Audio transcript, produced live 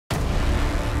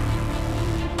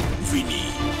Vini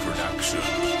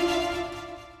Productions.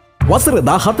 වසර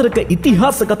 14ක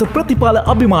ඉතිහාසගත ප්‍රතිඵල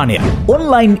අභිමානය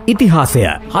online ඉතිහාසය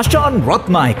හෂාන්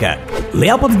රත්නායක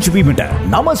ලියාපදිංචි වීමට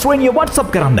නම ශ්‍රේණිය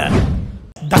WhatsApp කරන්න.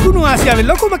 දකුණු ආසියාවේ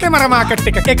ලොකුම කැමරා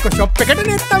මාකට් එක එක්ක ෂොප් එකට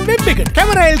නැත්නම් වෙබ් එකට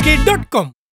cameralk.com.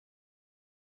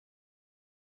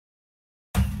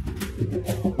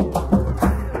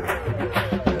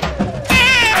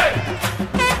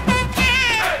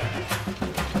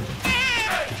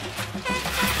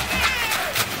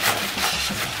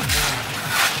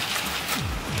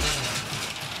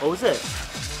 ඔව් සර්.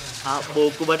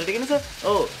 බෝක්කු බටට කියන සර්.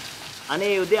 ඔව්.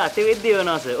 අනේ උදේ 8 වෙද්දී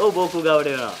වෙනවා සර්. ඔව් බෝක්කු ගාවට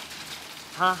වෙනවා.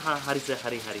 හරි සර්.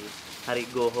 හරි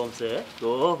go home sir.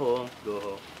 Go home.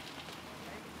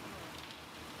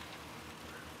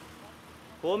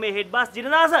 Home head boss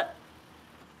ජිනදා sir.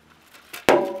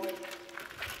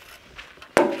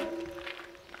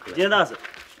 ජිනදා sir.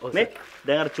 මේ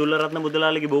දැන් අර චුල්ලරත්න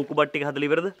මුදලාලිගේ බෝක්කු බට් ටික හදලා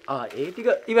ඉවරද? ඒ ටික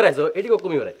ඉවරයි සර්. ඒ ටික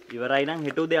ඔක්කොම ඉවරයි. ඉවරයි නම්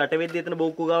හෙට උදේ 8 වෙද්දී එතන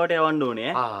බෝක්කු ගාවට යවන්න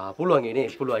ඕනේ ඈ. පුළුවන් නේ.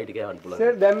 පුළුවන් ඒ ටික යවන්න පුළුවන්.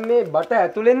 සර් දැන් මේ බට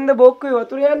ඇතුලෙන්ද බෝක්කුවේ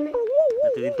වතුර යන්නේ?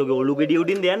 නැත්නම් තෝගේ ඔලු ගෙඩිය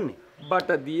උඩින්ද යන්නේ? බට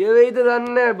දිය වේද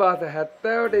දන්නේ නැහැ බාත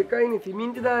 70ට එකයිනේ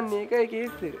සිමෙන්ති දාන්නේ ඒකයි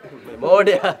කේස් එක.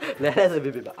 මොඩියා නෑ සර්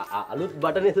අලුත්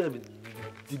බටනේ සර්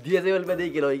දියසෙවල් බැදේ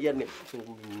කියලා කියන්නේ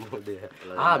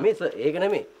මොඩියා. මේ සර් ඒක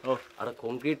නෙමෙයි. අර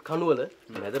කොන්ක්‍රීට් කණු වල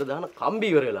මැදට දාන කම්බි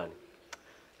ඉවර වෙලානේ.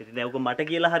 ඉතින් දැන් ඔක මට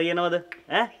කියලා හරියනවද?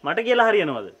 මට කියලා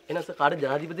හරියනවද? එහෙනම් සර් කාට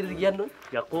ජනාධිපතිද කියන්නේ?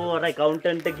 යකෝ අර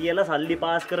ඇකවුන්ටන්ට් කියලා සල්ලි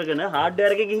පාස් කරගෙන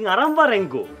හાર્ඩ්වෙයාර් එකේ ගිහින් අරන්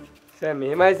වරෙන්කෝ. සර්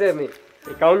මෙහෙමයි සර් මේ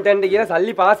ඇකවුන්ටන්ට් කියලා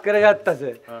සල්ලි පාස් කරගත්තා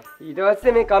සර්. ඊට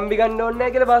පස්සේ මේ කම්බි ගන්න ඕනේ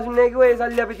නැහැ කියලා පාස් උන්නේ කිව්වා ඒ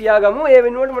සල්ලි අපි තියාගමු. ඒ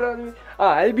වෙනුවට මොනවද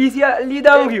LBC ලී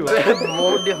දාමු කිව්වා.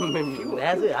 මොඩියා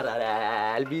නෑ සර් අර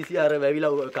LBC අර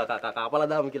වැවිලා කපලා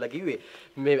දාමු කියලා කිව්වේ.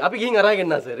 මේ අපි ගිහින්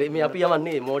අරගෙන සර්. මේ අපි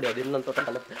යවන්නේ මොඩියා දෙන්නම් තොට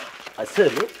කල.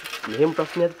 සර් මෙහෙම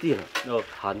ප්‍රශ්නයක් තියෙනවා. ඔව්.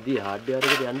 හන්දි හાર્ඩ්වෙයාර්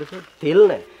එකට යන්න සර් තෙල්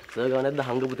නැහැ. සර් ගාව නැද්ද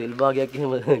හංගපු තෙල් භාගයක්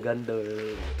එහෙම ගන්න.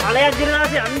 ඵලයක්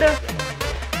දිනනාසේ යන්න.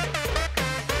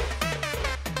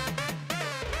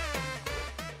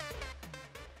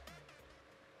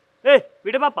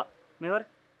 විඩ පප්පා මෙවර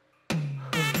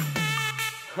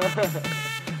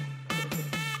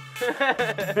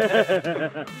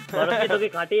බරපේ තෝගේ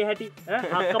කටේ හැටි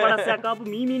හක්ක පඩස්සයක් ආපු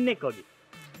මීමින්නෙක් වගේ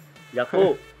යකෝ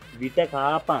විට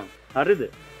කාපන් හරිද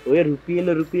ඔය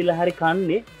රුපියල හරි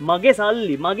කන්නේ මගේ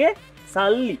සල්ලි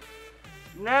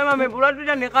නෑ මම මේ බුලත්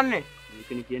පිටන්නේ කන්නේ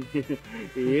ඒකනේ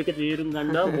කියන්නේ ඒක තේරුම්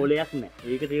ගන්නවා මොලයක්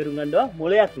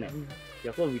නෑ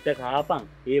යකෝ විට කාපන්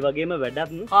ඒ වගේම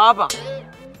වැඩක් කාපන්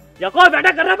යකෝ වැඩ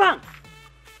කරපන්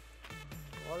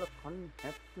ඔල කන්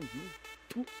හැප්පු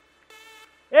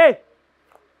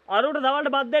අරුට දවල්ට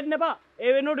බත් දෙන්න එපා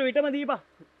ඒ වෙනුවට විටම දීපන්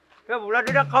ඒ බුලත්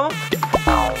ටිකක් කමු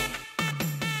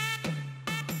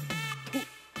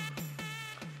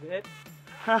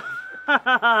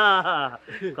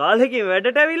කාලෙකින්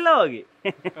වැඩට ඇවිල්ලා වගේ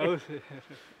ඔව්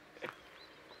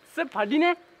සර්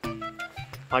පඩිනේ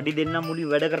පඩි දෙන්නම් මුලින්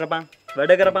වැඩ කරපන්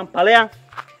ඵලයන්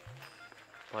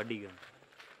படி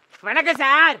வணக்கம்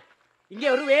சார் இங்கே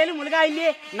ஒரு வேலு முழுகா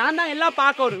இல்லையே நான் தான் எல்லாம்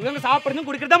பார்க்க வரும் இவங்க சாப்பிடுறதும்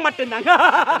குடிக்கிறதா மட்டும்தாங்க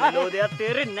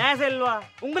செல்வா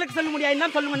உங்களுக்கு சொல்ல முடியாது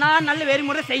தான் சொல்லுங்க நான் நல்ல வேறு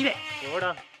முறை செய்வேன் போடா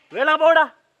வேலா போடா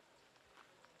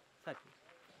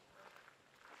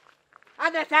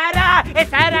அத சாரா ஏ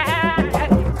சாரா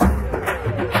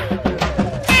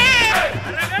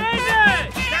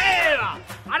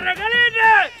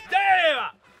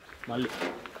මල්ලි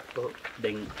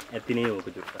දැන් ඇතිනේ ඕක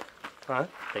චුට්ටක්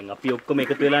දැන් අපි ඔක්කොම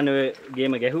එකතු වෙලා නේ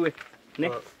ගේම ගැහුවේ නේ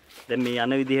දැන් මේ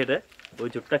යන විදිහට ওই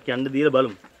චුට්ටක් යන්න දීලා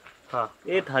බලමු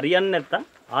ඒත් හරියන්නේ නැත්තම්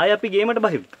ආයෙ අපි ගේමට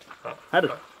බහිමු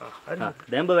හරිද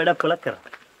දැන් ඔබ වැඩක් කොලක් කරා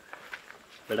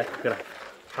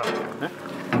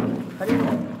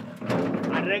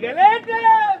අරගලේට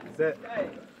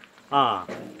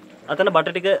අතන බට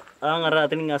ටික අර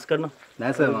අතනින් අස් කරනවා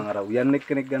නෑ සර් මම අර උයන්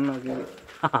එක්කෙනෙක් ගන්නවා කිව්වේ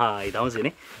ඒ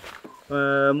තමසනේ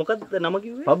මොකක්ද නම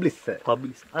කිව්වේ පබ්ලිෂ් සර්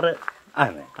පබ්ලිෂ් අර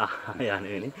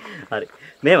යන්නේ හරි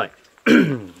මේවයි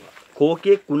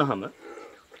කෝකියෙක් වුණාම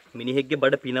මිනිහෙක්ගේ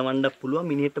බඩ පිනවන්නත් පුළුවන්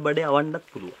මිනිහෙක්ට බඩේ අවන්නත්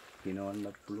පුළුවන්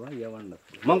පිනවන්නත් පුළුවන් යවන්නත්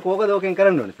පුළුවන් මම කෝකද ඕකෙන්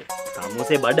කරන්න ඕනේ සර්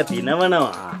සමුසේ බඩ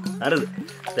පිනවනවා හරිද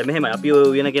දැන් මෙහෙමයි අපි ඔය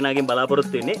වෙන කෙනාගෙන්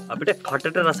බලාපොරොත්තු වෙන්නේ අපිට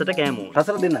කටට රසට කෑම ඕන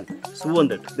රසට දෙන්නත්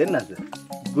සුවඳට දෙන්නත්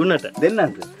ගුණට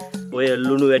දෙන්නත් ඔය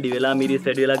ලුණු වැඩි වෙලා මිරිස්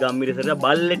වැඩි වෙලා ගම් මිරිස් වැඩි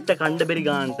බල්ලෙක්ට කණ්ඩ බෙරි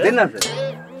ගාන්ට දෙන්නත්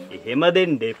එහෙම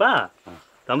දෙන්න එපා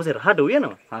තමසේ රහට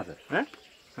උයනවා හා සර්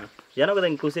යනකොට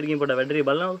දැන් කුසියට ගිහින් පොඩ වැඩේ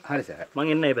බලනවා හරි සර් මං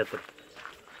එන්න ඒ පැත්තට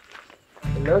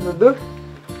නෝ සුදු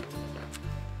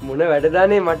මොන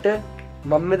වැඩදානේ මට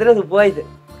මම මෙතන සුපුවයිද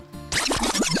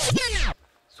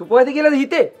කියලාද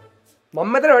හිතේ මම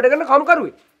මෙතන වැඩ කරන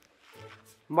කම්කරුවේ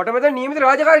මට මෙතන නියමිත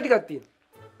රාජකාරී ටිකක්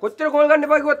තියෙනවා කොච්චර කෝල් ගන්න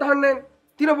එපා කිව්වත් අහන්නේ නැහැ.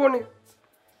 තින ෆෝන් එක.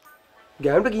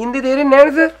 ගෑනුට කින්දේ තේරෙන්නේ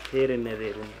නැහැ නේද? තේරෙන්නේ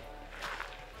නැහැ.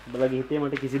 බලගේ හිතේ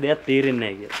මට කිසි දෙයක්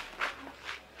තේරෙන්නේ නැහැ කියලා.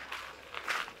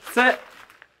 සර්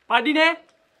පඩිනේ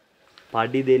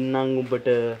පඩි දෙන්නම් උඹට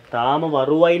තාම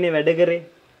වරුවයිනේ වැඩ කරේ.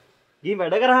 ගිහින්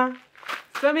වැඩ කරා.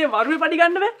 සර් මේ වරුවේ පඩි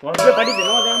ගන්න බෑ. වරුවේ පඩි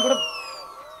දෙනවා දැන් උඹට.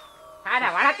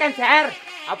 வணக்கம் சார்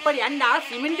அப்படி அண்ணா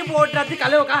சிமெண்ட் போடுறது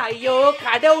கலவுக்கா ஐயோ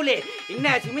கடவுளே என்ன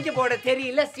சிமெண்ட் போட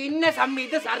தெரியல சின்ன சம்பி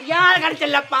இது சரியா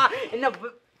கிடைச்சல்லப்பா என்ன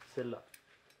செல்ல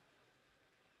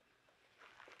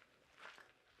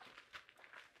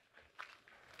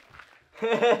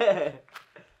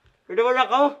இது போடா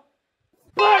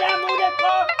போடா மூடே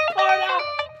போடா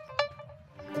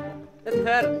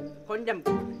சார் கொஞ்சம்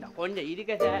கொஞ்சம்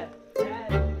இருக்க சார்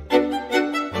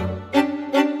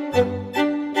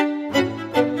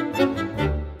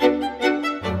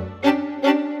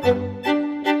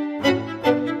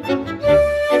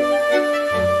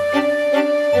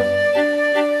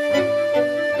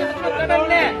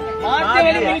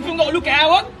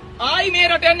ආයි මේ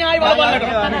රට යන්නේ ආයි බලපල්ලට.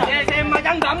 ඒ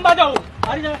මචං ගම්බදෝ.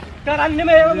 හරිද? කරන්නේ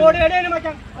මේ මොඩ වැඩේනේ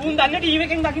මචං. උන් දන්නේ ටීවී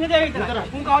එකෙන් දකින්න දේ විතරයි.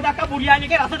 උන් කවදාක බුලියානි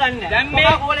එකේ රස දන්නේ නැහැ. දැන්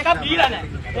මේ කෝල් එකක් බීලා නැහැ.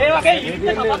 ඒ වගේ ඉරිට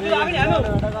සපත්තු දාගෙන යනවා.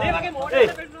 ඒ වගේ මොඩ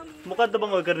මොකද්ද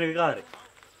බං ඔය කරන විකාරේ?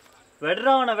 වැඩ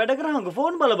රාවන වැඩ කරාංග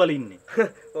ෆෝන් බල ඉන්නේ.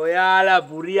 ඔයාලා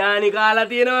බුරියානි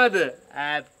කාලා තියනවද?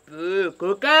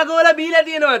 කොකා කෝලා බීලා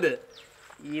තියනවද?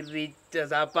 ඉරිච්ච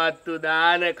සපත්තු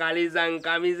දාන කලිසම්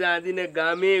කමිසා දින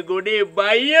ගමේ ගොඩේ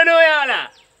බයියන ඔයාලා.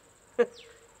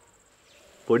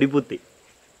 පොඩි පුතේ.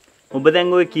 ඔබ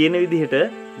දැන් ඔය කියන විදිහට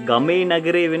ගමේ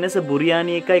නගරේ වෙනස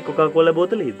බුරියානි එකයි කොකාකෝලා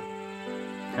බෝතලේද?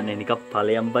 අනේ නිකන්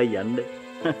ඵලයන් බයි යන්න.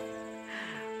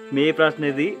 මේ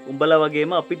ප්‍රශ්නේදී උඹලා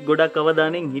වගේම අපිත් ගොඩක්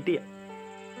අවධානයෙන් හිටියා.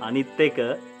 අනිත් එක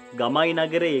ගමයි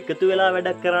නගරේ එකතු වෙලා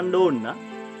වැඩක් කරන්න ඕන නම්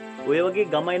ඔය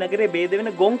වගේ ගමයි නගරේ ભેද වෙන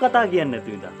ගොන් කතා කියන්නේ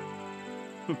නැතු ඉඳන්.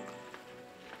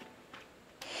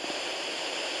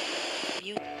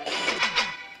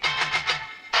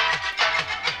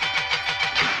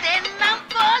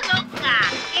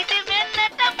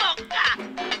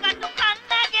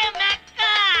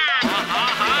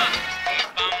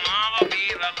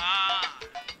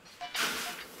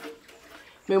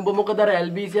 මේ උඹ මොකද අර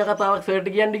LBC කතාවක් සර්ට්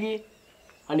කියන්න ගියේ?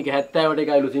 අනික 70ට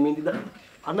එකයිලු සිමෙන්ති දා.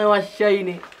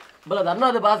 අනවශ්‍යයිනේ. බලලා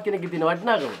දන්නවද බාස් කෙනෙක්ගේ තියෙන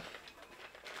වටිනාකම?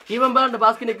 කීමන් බලන්න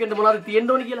බාස් කෙනෙක් වෙන්න මොනවද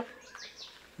තියෙන්න ඕනි කියලා?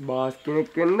 බාස්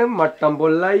කෙනෙක් වෙන්න මට්ටම්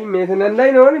පොල්ලයි මේස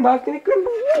නැන්දයි නෝනේ බාස් කෙනෙක් වෙන්න.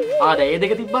 ආ දැන් ඒ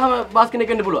දෙක තිබ්බහම බාස් කෙනෙක්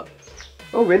වෙන්න පුළුවන්.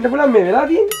 ඔව් වෙන්න පුළුවන් මේ වෙලා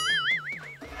තියෙන්නේ.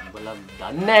 බලන්න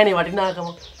දන්නේ නැහනේ වටිනාකම.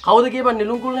 කවුද කියපන්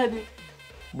නෙළුම් කුල්ල හැදුවේ?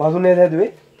 බසුනේ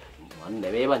හැදුවේ. මන්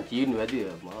නෙවෙයි මං චීනු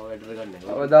වැදුවේ. මාව වැඩට ගන්න.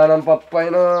 අවදානම්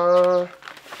පප්පයිනා.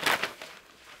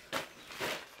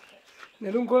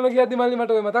 නෙළුම් කුල්ල කියද්දි මල්ලි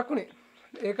මට ඔය මතක් වුණේ.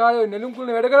 ඒ කාලේ ඔය නෙළුම්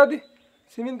කුල්ලේ වැඩ කරද්දි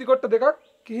සිමෙන්ති කොට්ට දෙකක්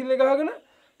කිහිල්ලේ ගහගෙන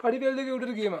පඩි බෙල් දෙකේ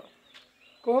උඩට ගියම.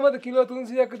 කොහොමද කිලෝ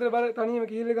 300ක් විතර බර තනියම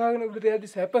කිහිල්ලේ ගහගෙන උඩට යද්දි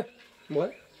සැප.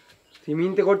 මොකද?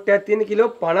 සිමෙන්ති කොට්ටයක් තියෙන කිලෝ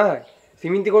 50යි.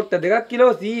 සිමෙන්ති කොට්ට දෙකක්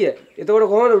කිලෝ 100. එතකොට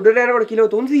කොහොමද උඩට යනකොට කිලෝ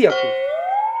 300ක්?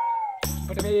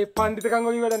 අපිට මේ පඬිතකම්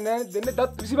වලින් වැඩක් නැහැ. දෙන්න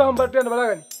දත් 25න් බට්ට යන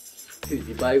බලාගන්න.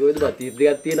 25 කොයිද බා 30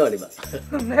 දෙකක් තියෙනවනේ බා.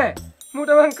 නෑ. මූට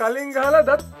මං කලින් ගහලා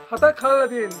දත් 7ක් හලලා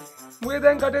තියෙන්නේ. මුවේ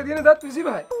දැන් කටේ තියෙන දත්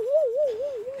 25යි.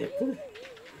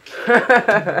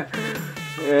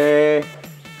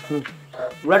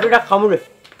 උඩට ටිකක් කමුනේ.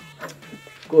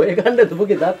 කොහෙ ගන්නද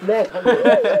මොකේ දත් නෑ කන්නේ.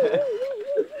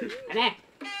 அண்ணே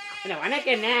அண்ணே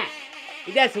வணக்கண்ணே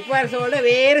இதே சூப்பர் சோல்ல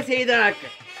வேறு செய்தனாக்கு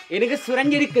எனக்கு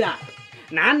சுரஞ்சிருக்குதா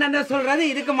நான் என்ன சொல்றது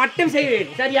இதுக்கு மட்டும் செய்வேன்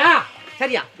சரியா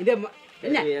சரியா இது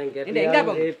என்ன எங்க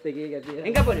போங்க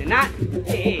எங்க போறீங்க நான்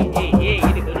ஏய்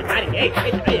இது கொஞ்சம் பாருங்க ஏய்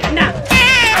அண்ணா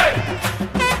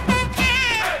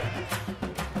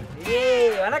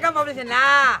ஏய் வணக்கம் பப்ளிஷனா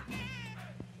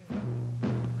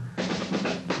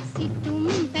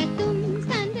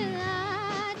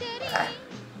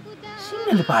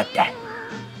சிங்கல் பாட்ட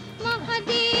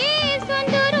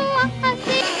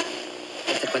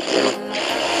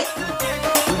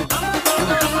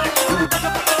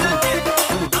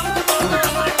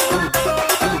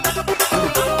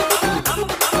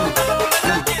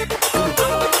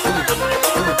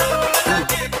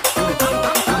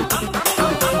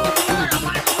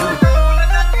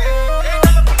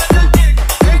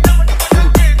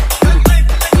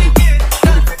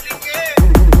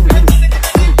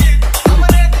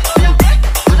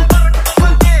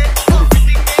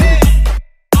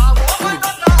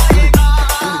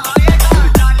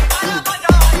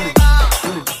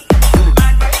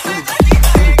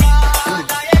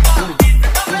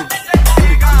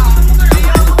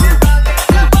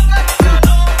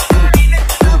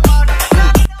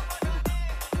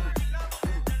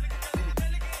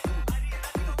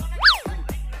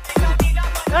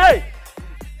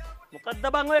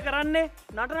මොකද්ද බං ඔය කරන්නේ?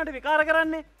 නටනට විකාර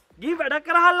කරන්නේ. ගිහින් වැඩක්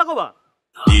කරහල්ලකෝ බං.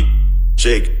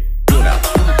 Shake.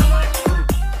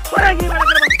 ඔරේ ගිහින්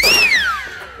වැඩක් කරපන්.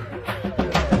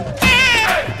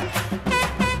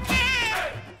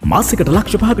 මාසිකට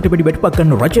ලක්ෂ 5කට වැඩි වැඩපක්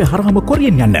ගන්න රජය හරහාම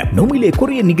කොරියන් යන්න නොමිලේ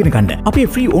කොරියන් ඉගෙන ගන්න අපේ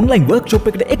ෆ්‍රී ඔන්ලයින්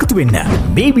වර්ක්ෂොප් එකට එකතු වෙන්න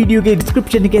මේ වීඩියෝගේ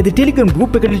ඩිස්ක්‍රිප්ෂන් එකේ ඇති ටෙලිග්‍රෑම්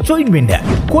ගෲප් එකට ජොයින් වෙන්න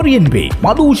කොරියන් වේ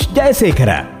මදුෂ්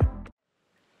ජයසේකර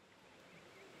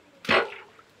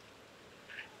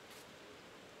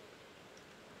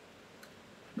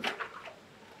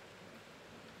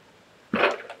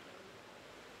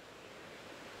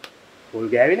පොල්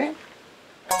ගෑවේ නෑ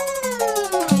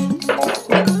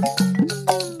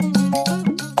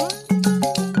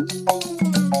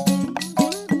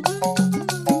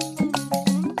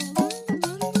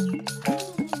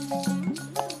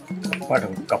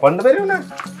කපන්න බැරි වුණා.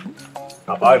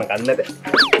 කපාගෙන කන්නද?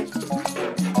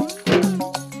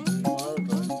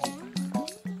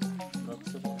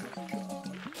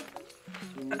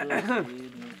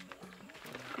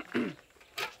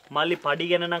 මල්ලි පඩි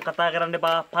ගැන නම් කතා කරන්න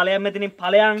එපා. ඵලයන් මෙතනින්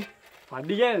ඵලයන්.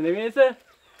 පඩි ගැන නෙමෙයි සර්.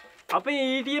 අපේ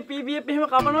ETA PPF එහෙම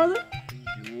කපනවද?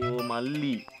 යෝ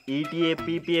මල්ලි ETA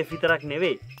PPF විතරක්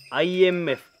නෙවෙයි.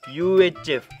 IMF,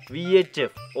 UHF,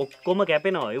 VHF ඔක්කොම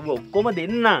කැපෙනවා. ඒව ඔක්කොම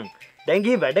දෙන්නම්. දැන්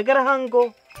ගිහින් වැඩ කරහන්කෝ.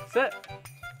 සර්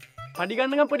පඩි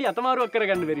ගන්න ගම් පොඩි අතමාරුවක්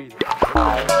කරගන්න බැරි විදිහ.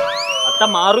 අත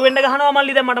මාරු වෙන්න ගහනවා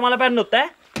මල්ලි දැන් මට මල පැන්නොත් ඈ.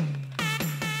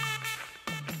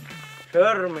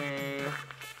 සර් මේ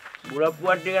බුලත්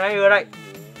පුවත් ටික නෑ ඉවරයි.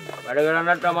 වැඩ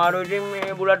කරන්නත් අමාරු ඉතින්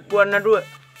මේ බුලත් පුවත් නැතුව.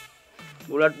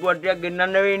 බුලත් පුවත් ටිකක්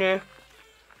ගෙන්නන්න වෙයිනේ.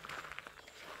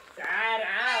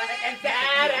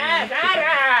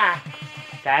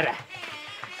 සාරා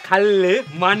කල්ල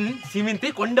මන්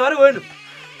සිමෙන්ති කොණ්ඩවර වනු.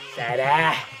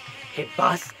 සාරා ஹெட்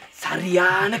பாஸ்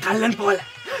சரியான கல்லன் போல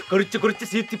குறிச்சு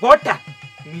சீத்தி போட்ட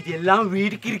மீதி எல்லாம்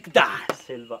வீடுக்கு இருக்குதா.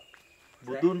 සෙල්වා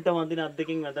බුදුන්ට වඳින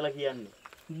අද්දකින් වැදලා කියන්නේ.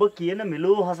 ඔබ කියන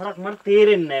මෙලෝ හසරක් මට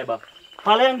තේරෙන්නේ නෑ බා.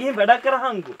 ඵලයන් ගිහින් වැඩක්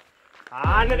කරහන්කෝ.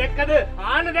 ආන්න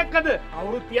දැක්කද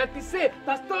අවුරුදු 30ක් තිස්සේ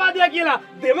තස්තවාදියා කියලා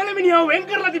දෙමළ මිනිහව වෙන්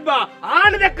කරලා තිබ්බා.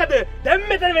 ආන්න දැක්කද දැන්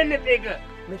මෙතන වෙන්නේත් ඒක.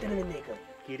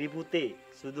 කිරිපුතේ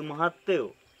සුදු මහත්තයෝ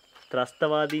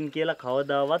ත්‍රස්තවාදීන් කියලා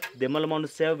කවදාවත් දෙමළ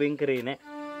මිනිස්සයව වෙන් කරේ නෑ.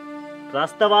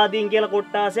 ත්‍රස්තවාදීන් කියලා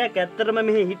කොට්ටාසයක් ඇත්තටම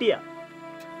මෙහි හිටියා.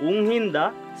 උන් හින්දා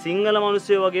සිංහල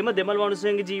මිනිස්සයෝ වගේම දෙමළ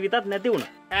මිනිස්සුන්ගේ ජීවිතත් නැති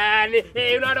වුණා. ඈනේ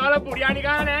ඒ උනාට වල පුරියානි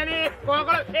කාලා නෑනේ.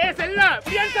 කොකල ඒ සෙල්ලා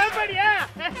පුරියන් සම්පඩියා.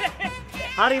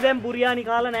 හරි දැන් බුරියානි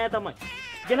කාලා නෑ තමයි.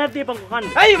 ගෙනත් දීපන්කෝ කන්න.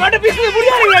 ඇයි මට පිස්සු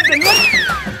පුරියානි ගත්තන්නේ?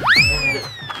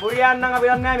 බුරියන් නම් අපි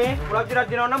දන්නේ නෑ මේ. බුලත් ටිකක්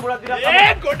දිනව නම් බුලත් ටිකක්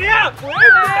ඒ ගොඩියා.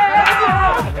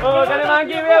 ඕකනේ මං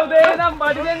කිව්වේ උදේ ඉඳන්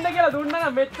පඩි දෙන්න කියලා දුන්නා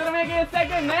නම් මෙච්චර මේ කේස්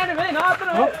එකක් නෑනේ මේ නාතර.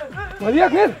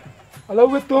 මදියක් නේද?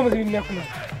 අලව්වෙත් තෝම සින්නයක් වුණා.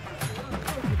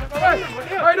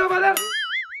 බයිනෝ බලන්න.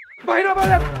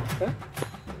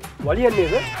 වලියන්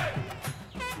නේද?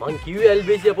 මං කිව්වේ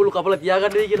ඇල්බේසියා පොළු කපලා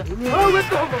තියාගන්න වෙයි කියලා. ඔව්වෙත්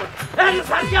තෝම. එන්න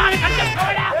සර්ජානේ කච්ච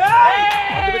කොඩා.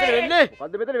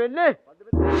 මොකද්ද මෙතන වෙන්නේ?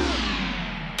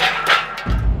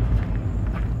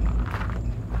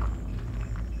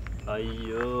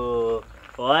 අයියෝ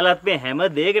ඔයාලත් මේ හැම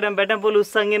දෙයකටම බැටම් පොල්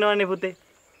උස්සන් එනවනේ පුතේ.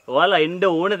 ඔයාලා එන්න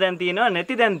ඕන තැන් තියෙනවා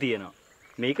නැති තැන් තියෙනවා.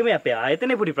 මේක මේ අපේ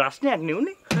ආයතනේ පොඩි ප්‍රශ්නයක් නේ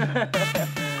උනේ.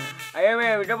 අය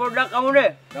මේ විට පොඩ්ඩක් අමුනේ.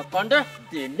 දක්වන්න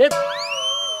දෙන්නේ.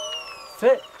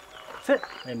 සර්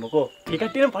ඒ මොකෝ මේ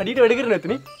කට්ටියන පඩියට වැඩ කරන්නේ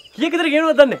නැතුනේ. කීයක විතර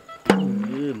ගෙනවද දන්නේ?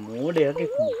 මේ මෝඩයගේ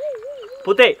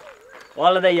පුතේ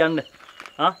ඔයාලා දැන් යන්න.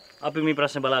 අපි මේ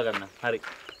ප්‍රශ්න බලා ගන්න. හරි.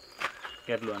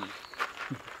 ගැටලුවන්න.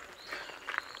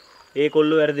 ඒ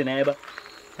කොල්ලෝ වැරදි නෑ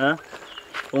බා.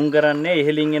 උන් කරන්නේ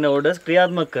ඉහලින් එන ඕඩර්ස්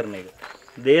ක්‍රියාත්මක කරන එක.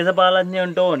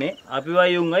 දේශපාලඥයන්ට ඕනේ අපි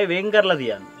වයි උන් අය වෙන් කරලා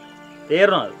තියන්න.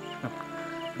 තේරුණාද?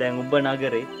 දැන් ඔබ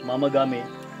නගරේ මම ගමේ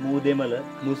මූ දෙමළ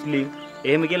මුස්ලිම්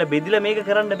එහෙම කියලා බෙදිලා මේක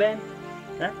කරන්න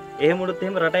බෑනේ. එහෙම වුණොත්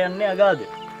එහෙම රට යන්නේ අගාද.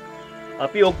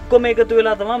 අපි ඔක්කොම එකතු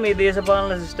වෙලා තමයි මේ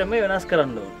දේශපාලන සිස්ටම් එක වෙනස්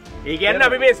කරන්න ඕනේ. ඒ කියන්නේ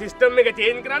අපි මේ සිස්ටම් එක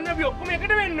චේන්ජ් කරන්න අපි ඔක්කොම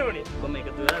එකට වෙන්න ඕනේ. ඔක්කොම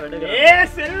එකතු වෙලා වැඩ කරන්න. ඒ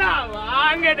සෙල්ලා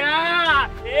වාංගඩා.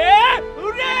 ඒ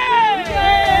උරේ.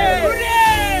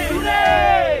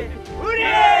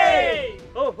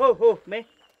 මේ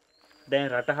දැන්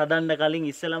රට හදන්න කලින්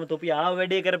ඉස්සෙල්ලාම තොපි ආව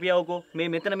වැඩේ කරපියවකෝ. මේ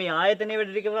මෙතන මේ ආයතනයේ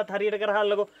වැඩ ටිකවත් හරියට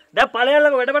කරහල්ලකෝ. දැන්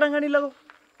ඵලයල්ලකෝ වැඩ පටන් ගනින්නලකෝ.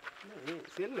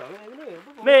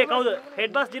 මේ කවුද?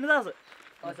 Head bus Jinadasa.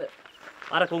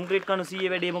 අර කොන්ක්‍රීට් කණු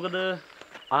සීයේ වැඩේ මොකද?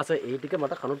 ආස ඒ ටික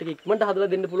මට කණු ටික ඉක්මනට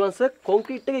හදලා දෙන්න පුළුවන් සර්.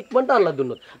 කොන්ක්‍රීට් එක ඉක්මනට අල්ලලා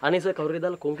දුන්නොත්. අනේ සර් කවුරුද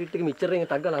දාලා කොන්ක්‍රීට් එක මිච්චරෙන්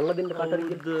ටක් ගාලා අල්ලලා දෙන්න කාටද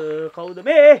කියලා. කවුද?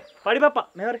 මේ පඩි පප්පා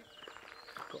මෙහෙවරේ.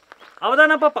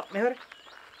 අවදානම් පප්පා මෙහෙවරේ.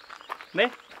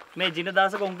 මේ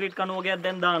ජිනදාස කොන්ක්‍රීට් කණු වගේක්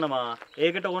දැන් දානවා.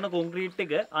 ඒකට ඕන කොන්ක්‍රීට්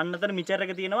එක අන්නතර මිචර්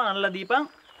එක තියෙනවා අල්ලලා දීපන්.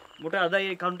 මුට අද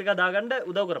ඒ කණු ටික දාගන්න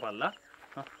උදව් කරපල්ලා.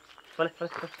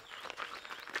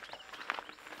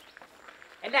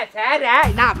 என்ன சார்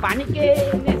நான் பணிக்கு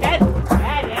சார்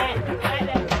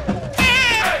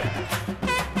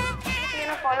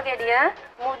පොල් ගෙඩිය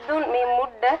මුදුන් මේ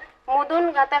මුඩ මුදුන්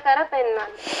ගත කර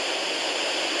පෙන්වන්න.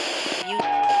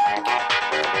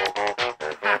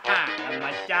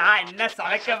 மச்சான் என்ன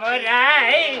சமைக்க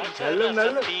போறாய்? நல்ல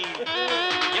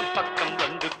என் பக்கம்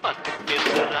வந்து பார்த்து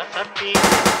பேசுறா சத்தி.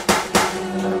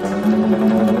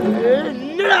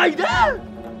 என்னடா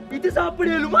இது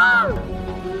சாப்பிடலுமா?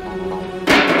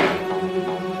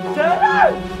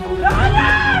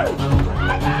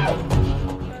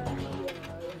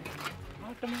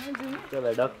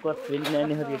 වැඩක්වත් වෙන්නේ නැහැ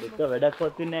නේ හරියට. එක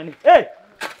වැඩක්වත් වෙන්නේ නැහැ නේ.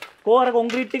 කොහොර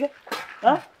කොන්ක්‍රීට් ටික?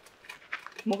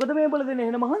 මොකද මේ බල දෙන්නේ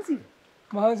එහෙන මහන්සි?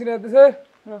 මහන්සි නැද්ද සර්?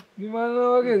 විමානව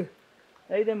වගේද?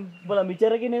 ඇයි දැන් බල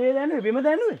මිචරකේ නෙවෙයි දැනුවේ බිම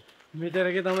දැනුවේ?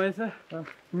 මිචරකේ තමයි සර්.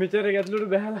 මිචරකේ ඇතුළට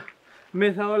බහැලා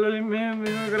මේ සවල් වලින් මෙහෙම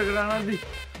කර කර යනදී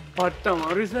පට්ටම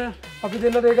හරි සර්. අපි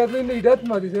දෙන්න දෙක ඇතුළේ ඉන්න ඉඩත්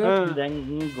මදි සර්. දැන්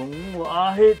ගොන්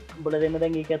ආහෙත් බල දෙන්න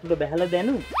දැන් ඒක ඇතුළට බහැලා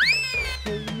දැනුවේ.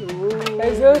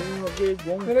 ඇයි සර්?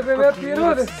 වෙන ක්‍රමයක්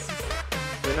තියෙනවද?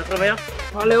 වෙන ක්‍රමයක්?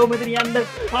 ඵලයෝ මෙතන යන්න.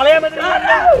 ඵලයෝ මෙතන යන්න.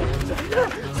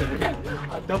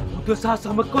 අද පුදුසා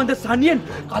සමකන්ද සනියෙන්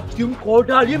කත්යුම්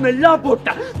කෝටාලිය මෙල්ලා පොට්ට.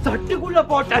 සට්ටිකුල්ල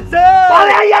පොට්ට.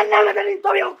 ඵලයෝ යන්න මෙතනින්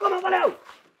තොවි ඔක්කොම ඵලයෝ.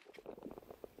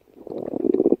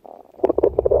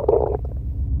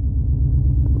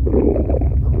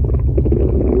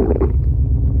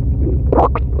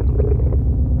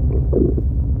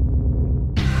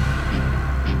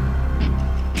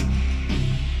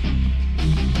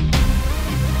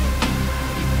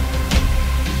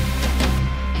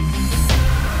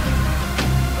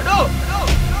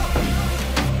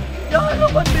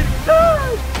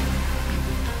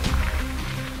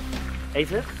 ඇයි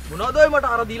සර් මොනවද ඔය මට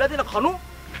අර දීලා දෙන කණු?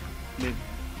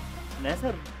 නෑ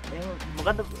සර්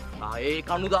මොකද්ද? ඒ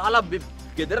කණු දාලා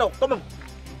ගෙදර ඔක්කොම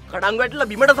කඩන් වැටිලා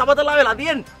බිමට සමතලා වෙලා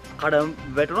තියෙන්නේ. කඩම්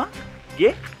වැටුණා?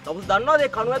 ගේ? තවුස් දන්නවද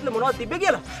ඒ කණු ඇතුලේ මොනවද තිබ්බේ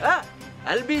කියලා?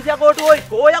 ඇල්බීසියා කෝටු ඔය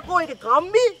කෝයකෝ ඒකේ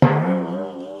කම්බි.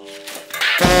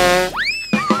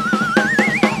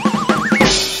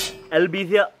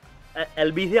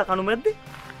 ඇල්බීසියා කණු මැද්දේ?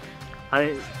 හරි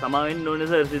සමාවෙන්න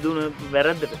ඕනේ සර් සිදුුන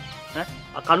වැරද්දට.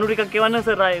 කණු ටිකක් එවන්න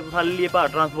සර් සල්ලි එපා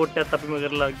ට්‍රාන්ස්පෝර්ට් එකත් අපිම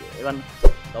කරලා එවන්න.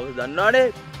 තවුස් දන්නවනේ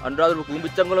අනුරාධපුර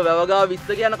කුඹිච්චන් වල වැවගාව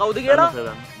 20 කියන කවුද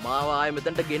කියලා? මාව ආයේ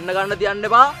මෙතනට ගෙන්න ගන්න තියන්න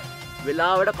එපා.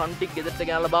 වෙලාවට කණු ටික ගෙදරට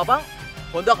ගෙනල්ලා බාපන්.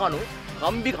 හොඳ කණු,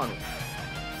 කම්බි කණු.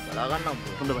 බලා ගන්නම්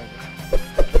හොඳයි.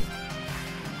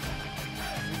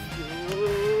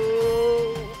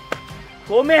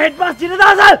 කොමේ හෙඩ් පාස්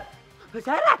ජිනදාසල්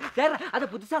සර් අද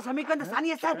පුදුසා සමීකරණ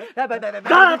සනිය සර්.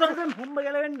 ගානතරෙන් හුම්බ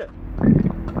ගැලවෙන්න.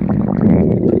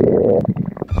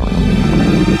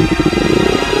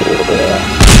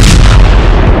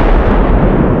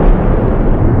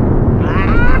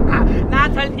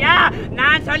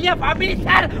 நான் சொல்லிய பப்ளிக்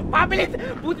சார் பப்ளிக்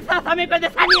புதுசா சமீபத்தை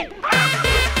சனி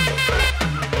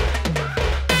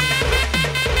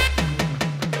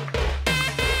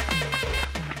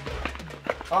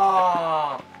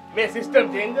මේ සිස්ටම්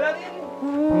චේන්ජ් කරලා තියෙන්නේ.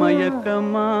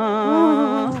 මයකමා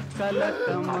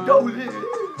කලකමා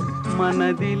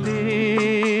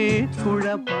මනදිලේ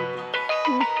කුඩපම්.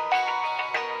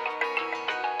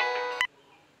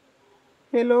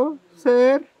 Hello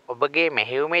sir. ඔබගේ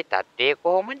මෙහෙයුමේ තත්ත්වය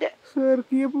කොහොමද? සර්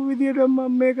කියපු විදියට මම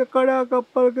මේක කඩා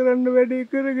කප්පල් කරන්න වැඩේ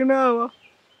කරගෙන ආවා.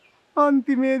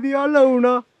 අන්තිමේදී අල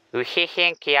වුණා.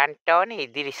 විශේෂයෙන් කියන්න ඕනේ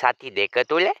ඉදිරි සති දෙක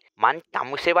තුල මං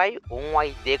තමුසෙවයි උන්වයි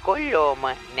දෙකොල්ලෝම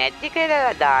නැති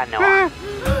කරලා දානවා.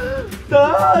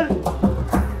 සර්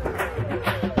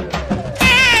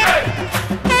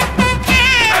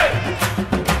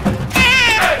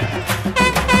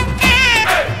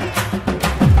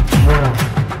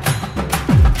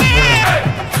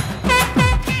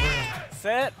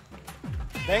සර්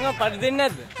දැන් පඩි දෙන්නේ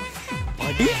නැද්ද?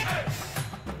 පඩි?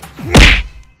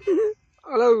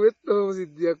 අලව්වෙත් ඔහොම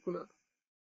සිද්ධියක් වුණා.